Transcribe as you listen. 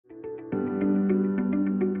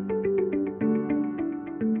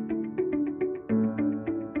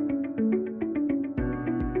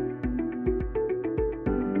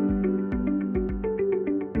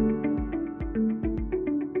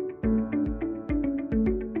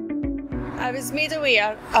I was made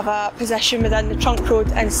aware of a position within the Trunk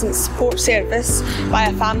Road Incident Support Service by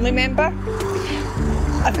a family member.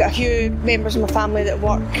 I've got a few members of my family that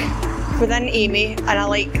work within Amey, and I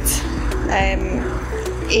liked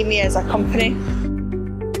Amey as a company.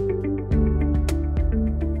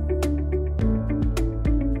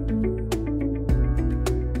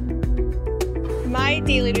 My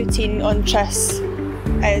daily routine on TRIS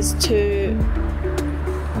is to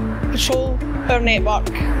patrol our network,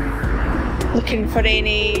 looking for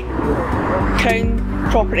any Crown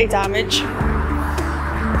property damage,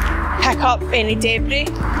 pick up any debris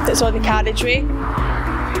that's on the carriageway,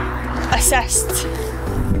 assist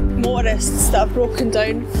motorists that have broken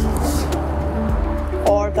down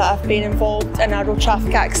or that have been involved in a road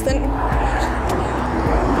traffic accident.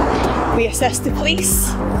 We assist the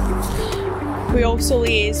police. We also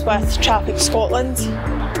liaise with Traffic Scotland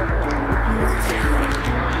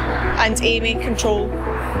and Amey Control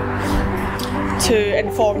to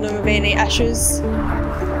inform them of any issues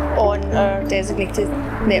on our designated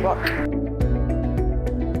network.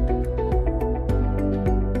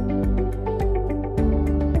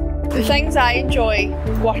 The things I enjoy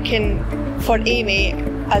working for Amey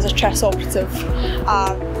as a TRIS operative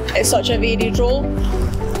are it's such a varied role.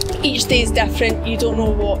 Each day is different, you don't know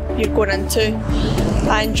what you're going into.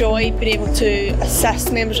 I enjoy being able to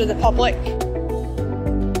assist members of the public.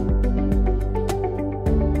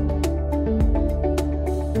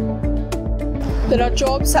 There are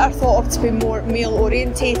jobs that are thought of to be more male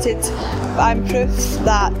orientated, but I'm proof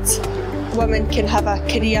that women can have a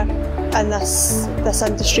career in this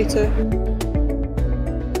industry too.